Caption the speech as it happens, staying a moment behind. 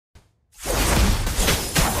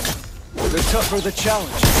The tougher the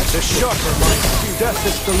challenge, the sharper my spear. Death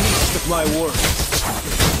is the least of my worries.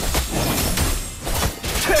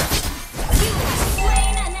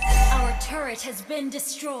 Our turret has been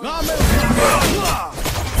destroyed. I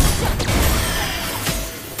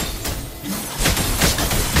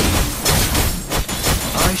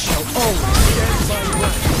shall always stand my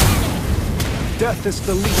ground. Death is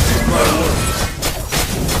the least of my worries.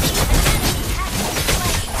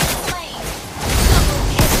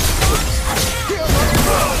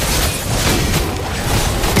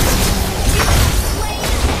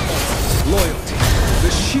 Loyalty, the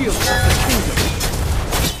shield of the kingdom.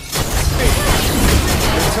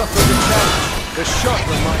 The tougher the challenge, the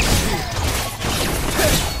sharper my spear.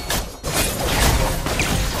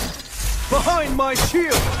 Behind my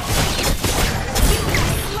shield!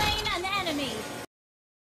 Slain an enemy.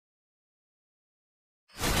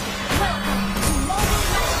 Welcome to Mobile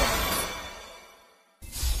Legends.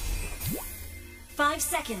 5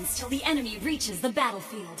 seconds till the enemy reaches the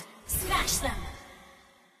battlefield. Smash them.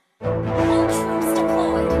 All troops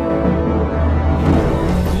deployed.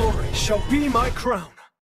 Glory shall be my crown.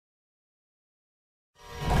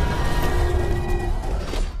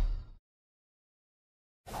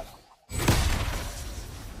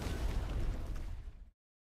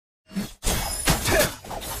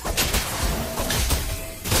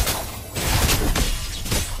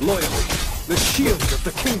 Loyalty, the shield of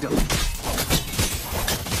the kingdom.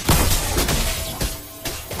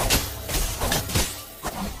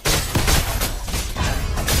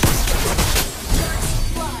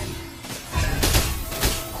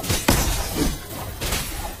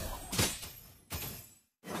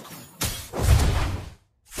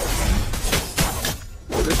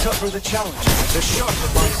 The tougher the challenge, the sharper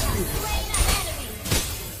my spear.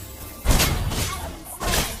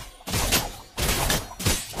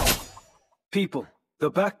 People, the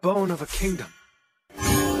backbone of a kingdom. I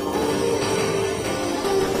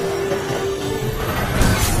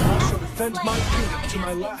shall defend my kingdom to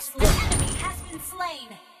my last breath. The enemy has been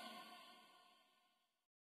slain.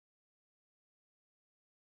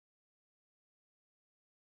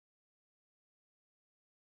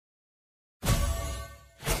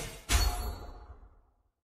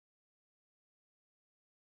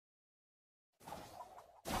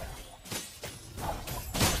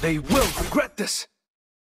 They will regret this!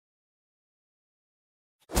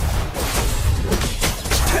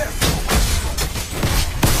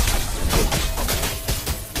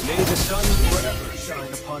 May the sun forever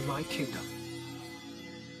shine upon my kingdom.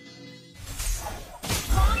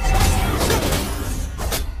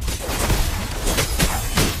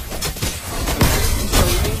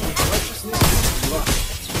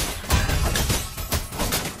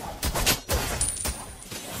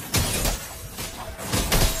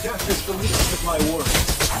 Death is the least of my worries.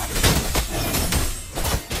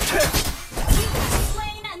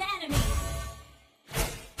 Slain an enemy.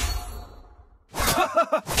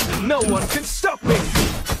 No one can stop me! An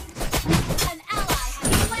ally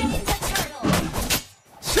has slain the turtle.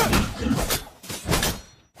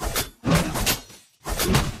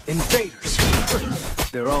 Invaders!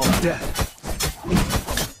 They're all dead.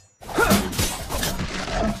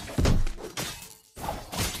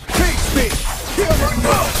 Face me! Here I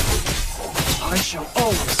go! I shall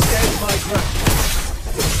always stand my ground.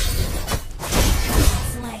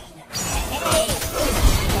 Slain.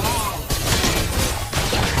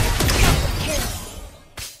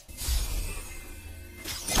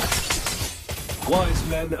 Wise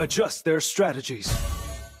men adjust their strategies.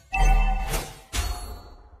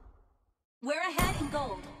 We're ahead in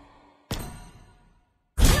gold.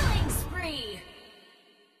 Killing spree.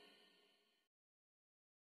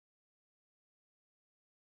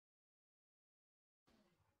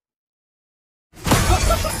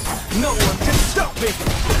 No one can stop me!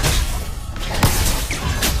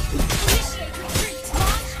 Initiate retreat.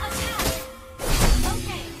 Launch attack.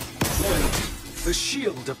 Okay. Loyalty, the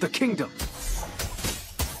shield of the kingdom.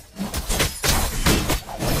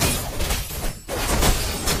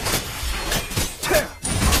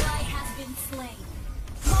 Ally has been slain.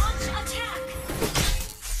 Launch attack.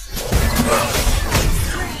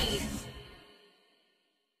 Spree.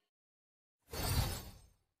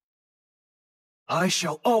 I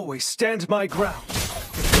shall always stand my ground.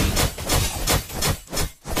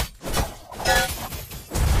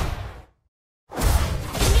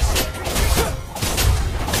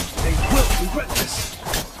 They will regret this.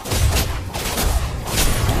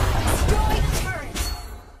 Destroy the turret.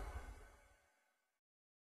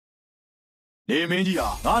 黎明地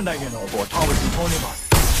下何人の波倒し込みま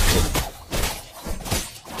す。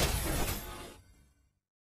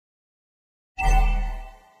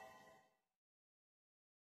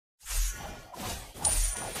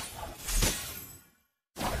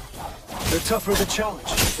The tougher the challenge,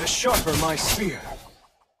 the sharper my spear.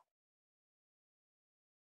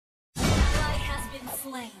 Ally has been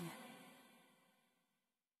slain.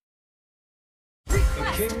 The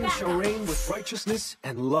king shall reign with righteousness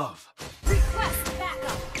and love. Request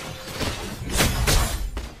backup.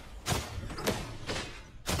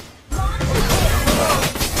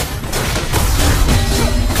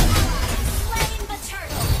 Slain the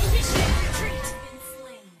turtle. Initiate retreat. Been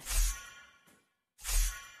slain.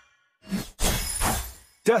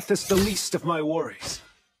 Death is the least of my worries.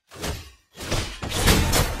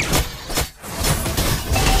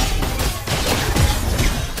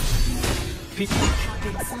 People, Have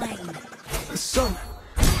been slain. the sun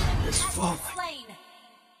is falling. Slain.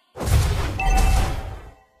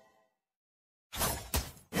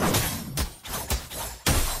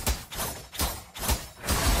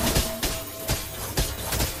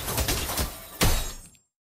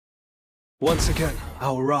 Once again,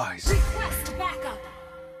 I'll rise. Request backup.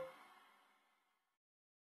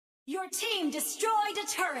 Your team destroyed a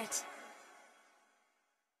turret.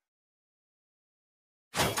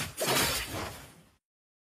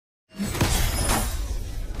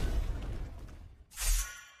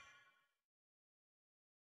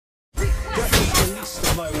 Death is the least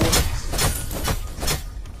of my worries.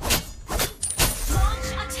 Launch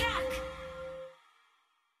attack.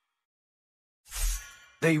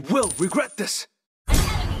 They will regret this. An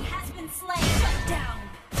enemy has been slain. Shut down.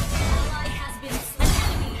 Ally has been slain.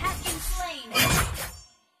 An enemy has been slain.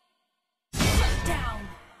 Shut down.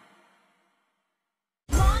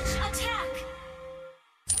 Launch attack.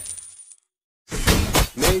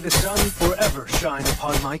 May the sun forever shine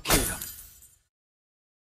upon my kingdom.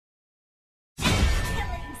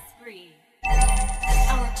 Killing spree.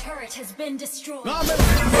 Our turret has been destroyed. Shut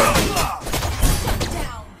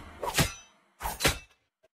down.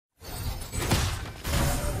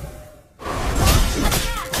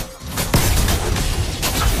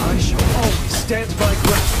 I shall always stand my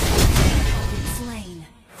ground. Slain.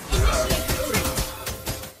 Initiate retreat.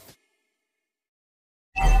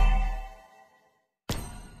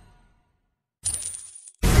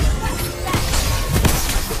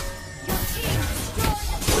 Your team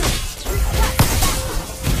destroyed a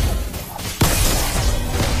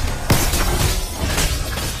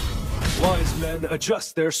Wise men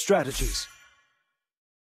adjust their strategies.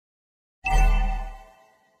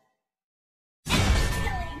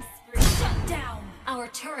 killing spree. Shut down. Our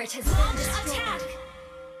turret has been destroyed.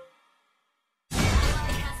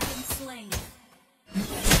 Ally has been slain.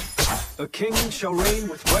 A king shall reign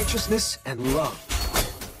with righteousness and love.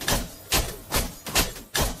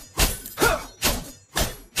 Ha!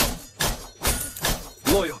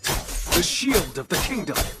 Loyalty, the shield of the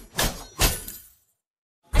kingdom.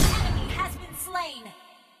 An enemy has been slain.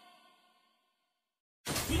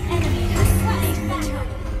 The enemy has slain backup.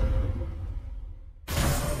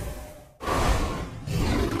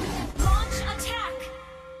 Launch attack.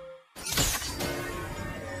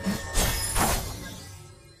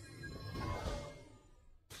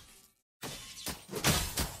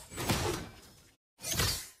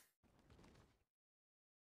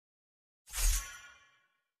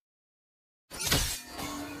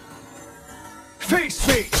 Face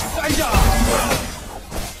me!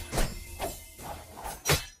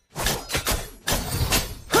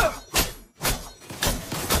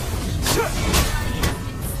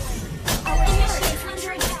 Our turret is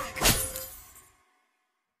under attack.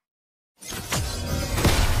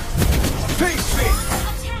 Face me!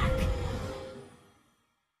 Attack.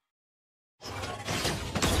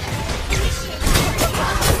 Initiate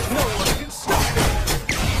retreat. No one can stop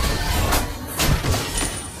me!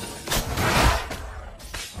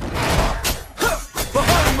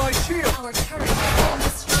 Behind my shield! Our turret has been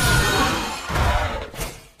destroyed.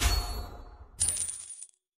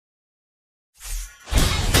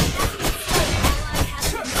 Ally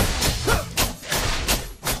has been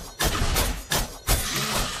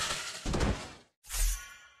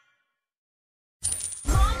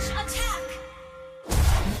launch attack.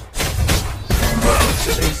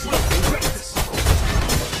 They will regret this.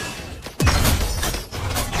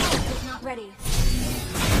 Is not ready.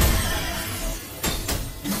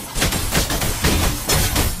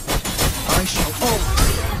 I shall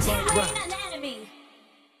always stand my Slain ground. an enemy.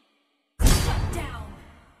 Shut down.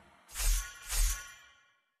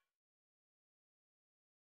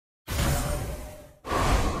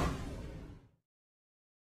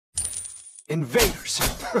 Invaders.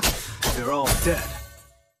 They're all dead.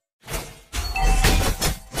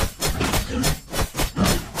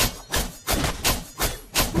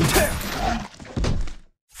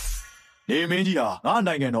 နေမင်းကြီးဟာငါ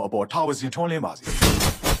နိုင်ငံတော်အပေါ်ထာဝစဉ်ထွန်းလင်းပါစေ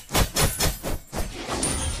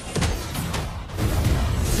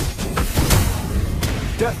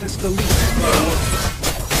Death is the least of my worries.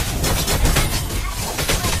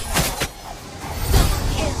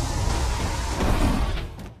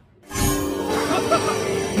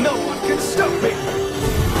 No one can stop me!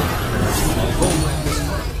 My homeland is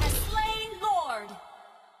mine. Has slain Lord.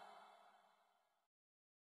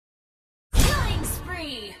 Killing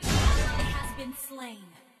spree. Ally has been slain.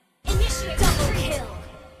 Initiate double kill.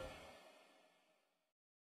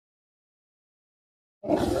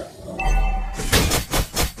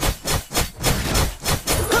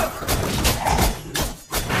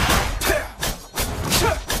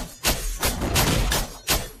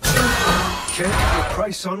 Can't put a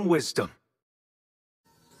price on wisdom.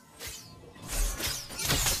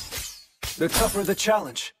 The tougher the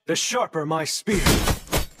challenge, the sharper my spear. Enemy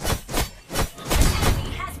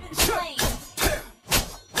has been slain.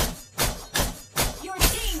 Your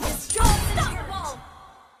team destroyed the turret.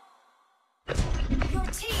 Your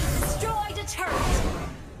team destroyed a turret.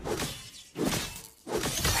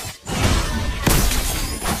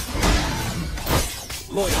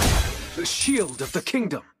 Loyalty, the shield of the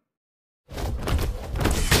kingdom.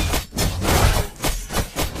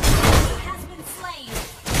 Has been slain.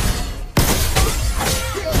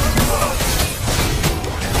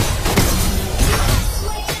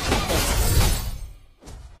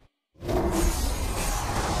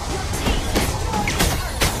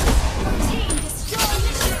 Your team destroyed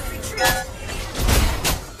the retreat.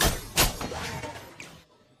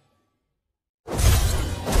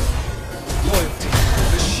 Loyalty,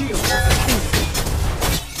 the shield of the kingdom.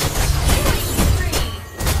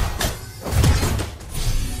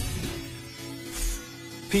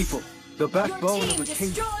 People, the backbone Your of a team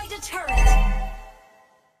kingdom. destroyed a turret.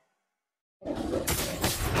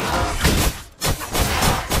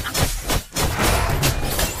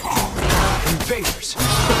 Invaders.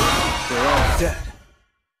 They're all dead.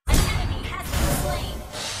 An enemy has been slain.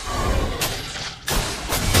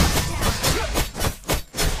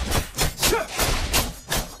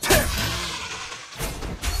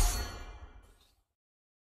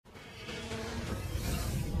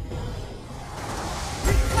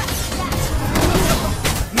 Request that.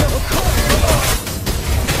 No call.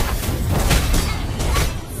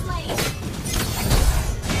 Slain.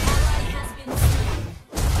 Ally has been slain.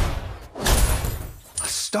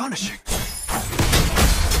 Astonishing.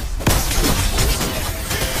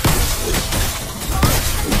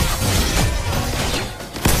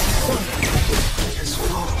 His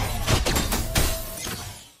fall.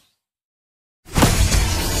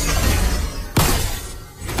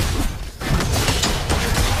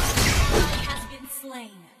 Ally has been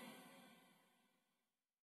slain.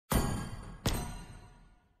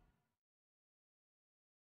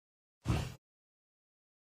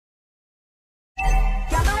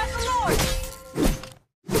 Gather up the Lord.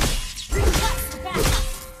 Request backup.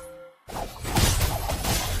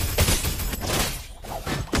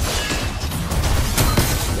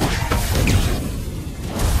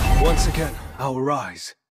 Once again, I'll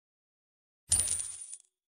rise.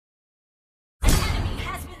 An enemy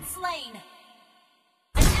has been slain.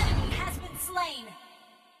 An enemy has been slain.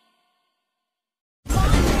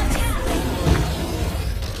 Launch attack.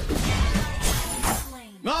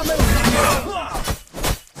 Slain.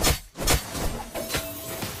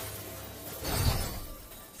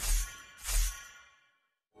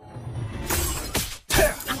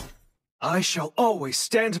 I shall always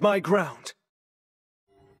stand my ground.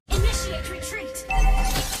 Initiate retreat.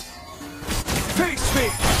 Face me!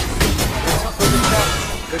 The tougher the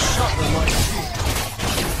challenge, the sharper my shield.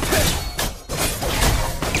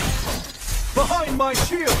 Behind my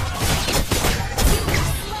shield! You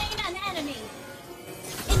have slain an enemy.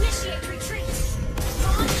 Initiate retreat.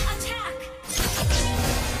 Launch attack.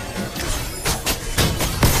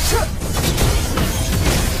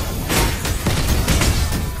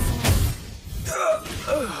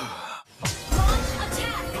 Launch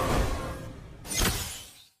attack.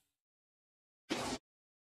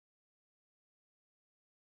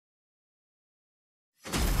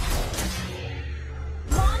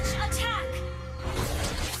 Launch attack.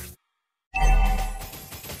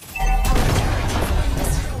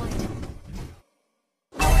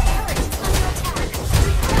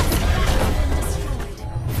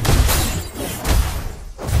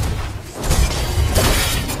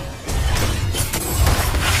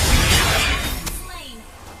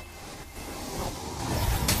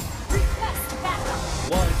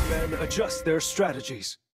 Wise men adjust their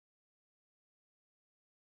strategies.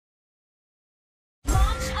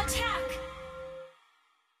 Launch attack.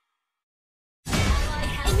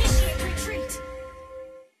 Initiate retreat.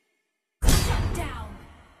 Shut down.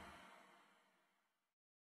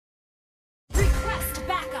 Request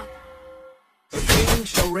backup. king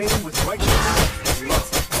shall reign with righteousness and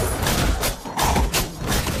love.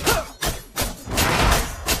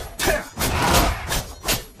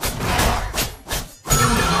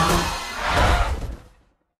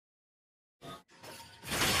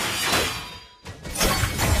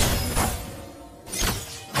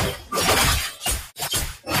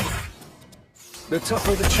 The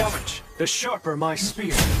tougher the challenge, the sharper my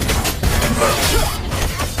spear.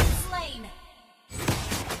 Slain.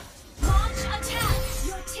 Launch attack.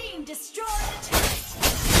 Your team destroyed a turret.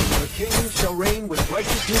 The king shall reign with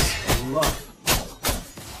righteousness and love.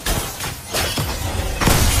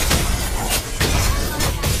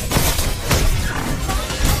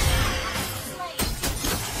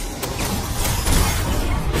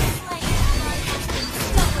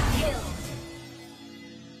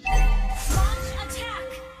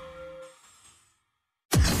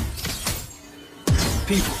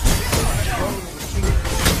 People.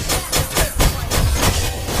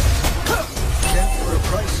 Death for a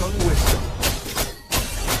price on wisdom.